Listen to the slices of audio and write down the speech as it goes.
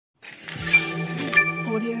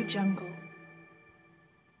Audio Jungle.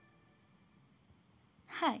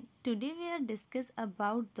 Hi, today we are discuss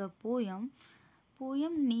about the poem.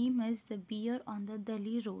 Poem name is The Bear on the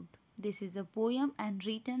Delhi Road. This is a poem and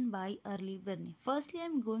written by Earle Birney. Firstly, I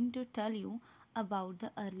am going to tell you about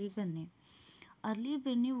the Earle Birney. Earle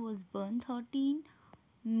Birney was born 13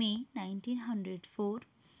 May 1904,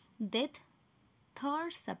 death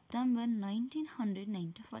 3rd September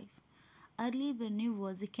 1995. Earle Birney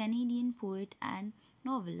was a Canadian poet and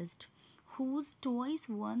novelist who twice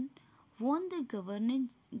won the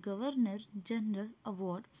Governor General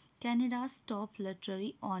Award, Canada's top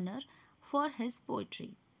literary honor, for his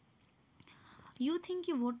poetry. You think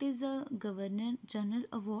what is a Governor General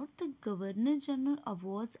Award? The Governor General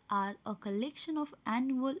Awards are a collection of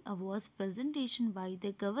annual awards presentation by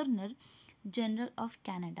the Governor General of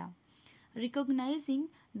Canada, recognizing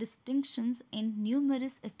distinctions in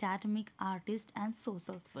numerous academic, artist, and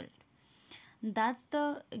social field. That's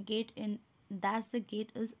the gate is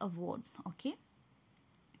award. Okay.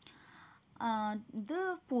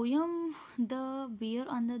 The poem The Bear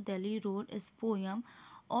on the Delhi Road is poem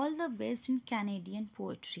all the best in Canadian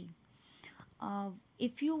poetry.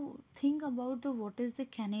 If you think about the what is the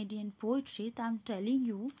Canadian poetry, I'm telling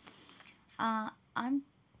you, I'm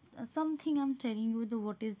something I'm telling you the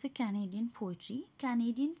what is the Canadian poetry.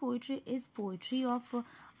 Canadian poetry is poetry of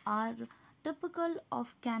are typical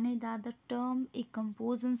of Canada. The term it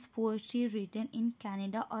composes poetry written in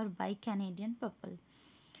Canada or by Canadian people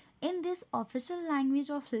in this official language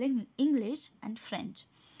of English and French,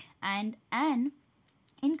 and an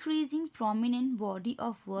increasing prominent body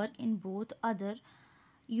of work in both other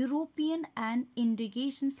European and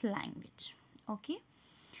indigenous language. Okay,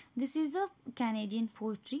 this is a Canadian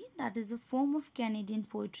poetry, that is a form of Canadian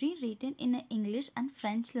poetry written in English and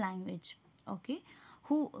French language. Okay,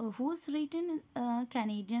 who's written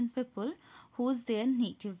Canadian people, who's their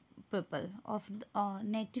native people of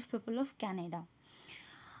native people of Canada.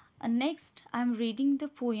 Next, I'm reading the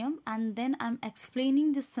poem and then I'm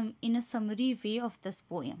explaining this in a summary way of this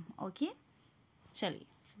poem. Okay, चलिए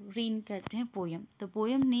read करते हैं poem. The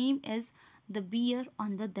poem name is The Bear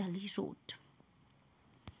on the Delhi Road.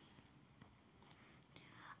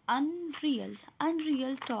 Unreal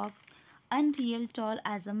tall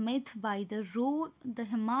as a myth by the road, the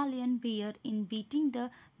Himalayan bear in beating the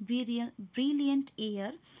brilliant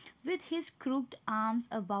air, with his crooked arms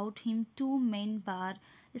about him, two men bar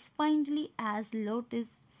spindly as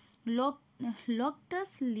lotus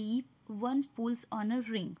leaf, one pulls on a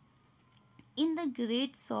ring. In the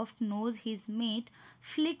great soft nose his mate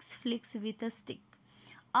flicks with a stick.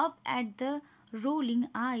 Up at the rolling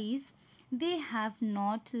eyes, they have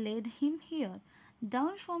not led him here.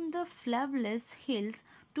 Down from the flabless hills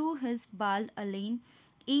to his bald alien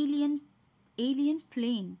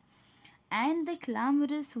plain, and the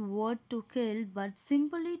clamorous word to kill, but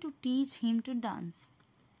simply to teach him to dance.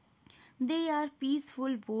 They are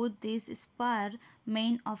peaceful, both these spire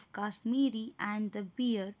men of Kashmiri and the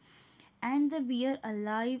bear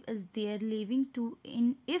alive is there living too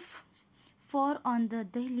in if for on the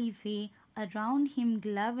Delhi way around him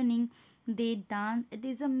glavening they dance. It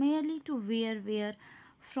is a merely to wear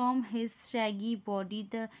from his shaggy body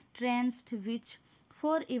the tranced which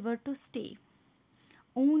forever to stay.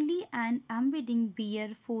 Only an embedding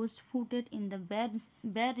bear forced footed in the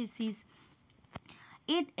barrices.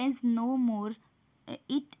 It is no more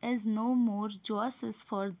joyous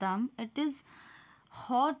for them. It is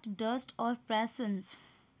hot dust or presence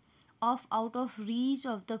of out of reach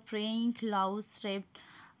of the praying clouds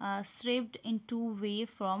stripped into way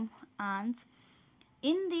from ants.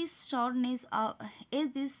 In this sadness of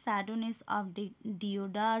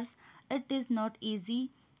deodars, it is not easy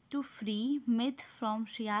to free myth from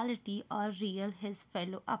reality or real his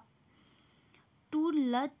fellow up to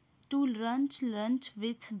let to lunch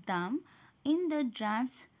with them in the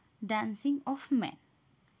dancing of men.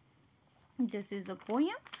 This is a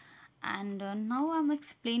poem, and now I'm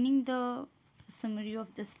explaining the summary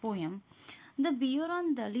of this poem. The Bear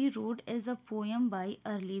on Delhi Road is a poem by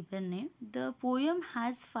Earle Birney. The poem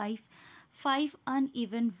has five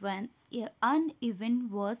uneven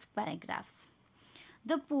verse paragraphs.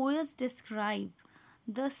 The poets describe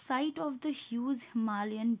the sight of the huge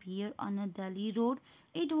Himalayan bear on a Delhi road.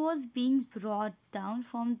 It was being brought down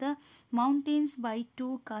from the mountains by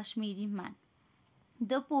two Kashmiri men.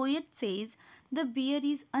 The poet says the bear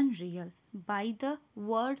is unreal by the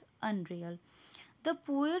word unreal. The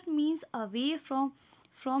poet means away from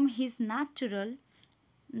his natural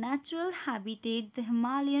habitat. The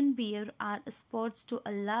Himalayan bear are spots to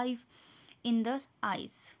alive in the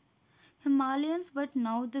eyes. Himalayas, but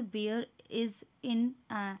now the bear is in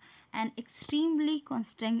an extremely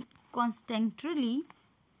constantly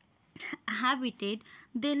habitat.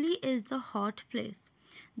 Delhi is the hot place.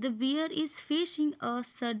 The bear is facing a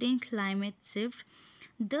sudden climate shift.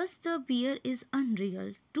 Thus, the bear is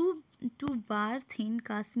unreal. Two bar thin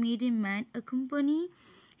Kashmiri men accompany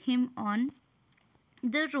him on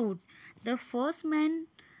the road. The first man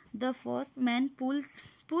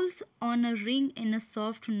pulls on a ring in a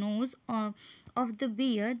soft nose of the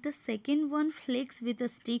bear. The second one flicks with a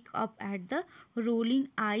stick up at the rolling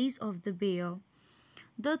eyes of the bear.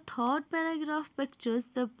 The third paragraph pictures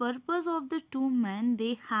the purpose of the two men.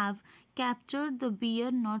 They have captured the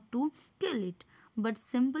bear not to kill it, but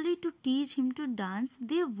simply to teach him to dance.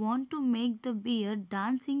 They want to make the bear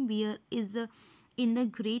dancing bear is in the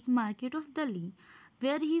great market of Delhi,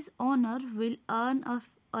 where his owner will earn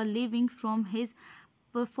a living from his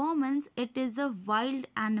performance. It is a wild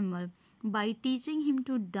animal. By teaching him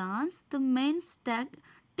to dance, the man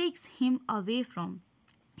takes him away from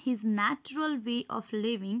his natural way of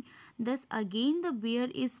living. Thus, again, the bear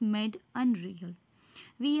is made unreal.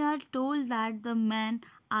 We are told that the men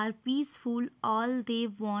are peaceful, all they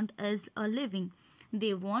want is a living.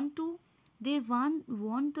 They want to they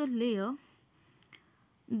want the layer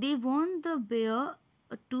they want the bear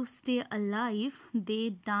to stay alive. They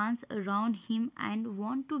dance around him and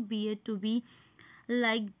want to bear to be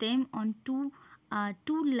like them on two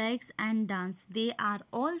legs and dance. They are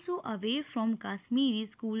also away from Kashmiri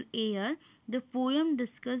school air. The poem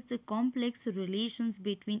discusses the complex relations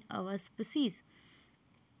between our species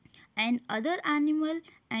and other animal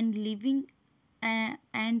and living an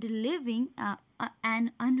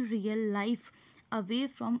unreal life away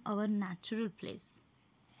from our natural place.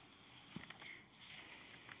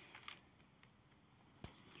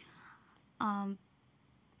 Um,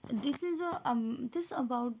 this is this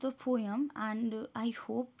about the poem, and I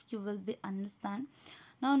hope you will be understand.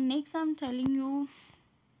 Now next I'm telling you.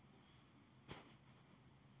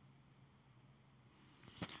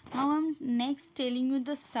 Now I'm next telling you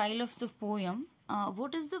the style of the poem.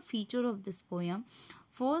 What is the feature of this poem?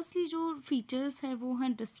 Firstly, जो features है वो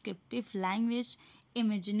हैं descriptive language,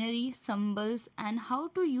 imaginary symbols, and how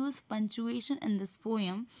to use punctuation in this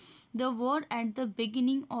poem. The word at the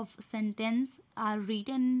beginning of sentence are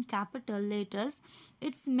written in capital letters.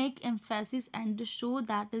 It's make emphasis and show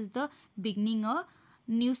that is the beginning a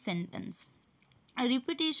new sentence. A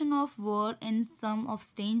repetition of word in some of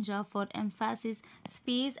stanza for emphasis,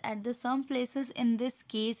 space at the some places, in this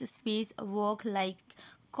case space work like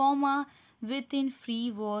comma within free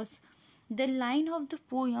verse. The line of the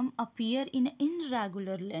poem appear in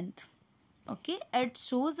irregular length. Okay, it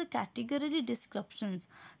shows the category descriptions,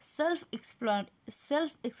 self explain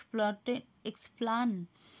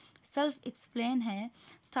है.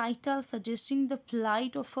 Title suggesting the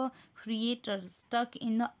plight of a creator stuck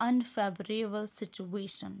in the unfavorable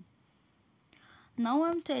situation. Now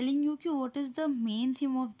I'm telling you what is the main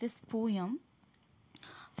theme of this poem.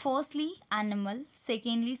 Firstly, animal.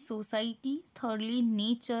 Secondly, society. Thirdly,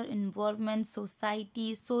 nature, environment,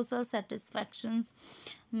 society, social satisfactions,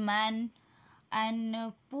 man,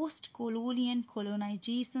 and post-colonial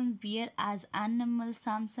colonization, bear as animal,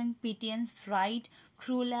 Samsung patience, right,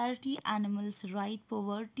 cruelty, animals right,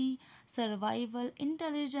 poverty, survival,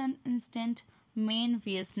 intelligent, instinct, main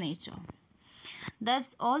vs nature.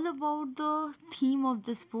 That's all about the theme of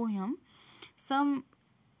this poem. Some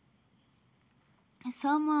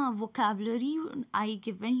vocabulary I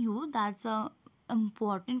given you that's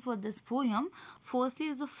important for this poem. Firstly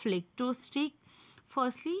is a flick. To stick,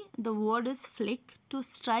 firstly the word is flick. To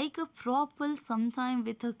strike a propel sometime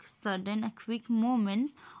with a sudden a quick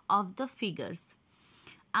movement of the figures.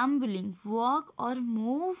 Ambling, walk or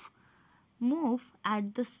move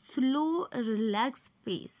at the slow relaxed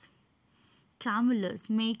pace. Camelers,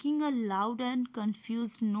 making a loud and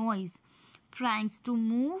confused noise. Pranks, to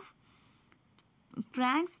move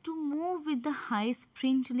with the high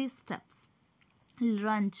sprintly steps.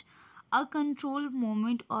 Lunge, a controlled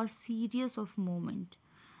movement or series of movement.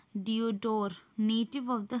 Deodore, native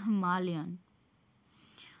of the Himalayan.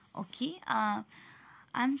 Okay,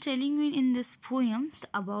 I'm telling you in this poem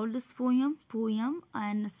about this poem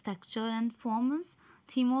and structure and formats,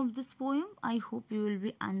 theme of this poem. I hope you will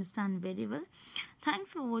be understand very well.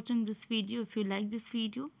 Thanks for watching this video. If you like this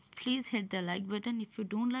video, please hit the like button. If you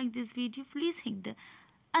don't like this video, please hit the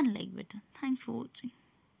unlike button. Thanks for watching.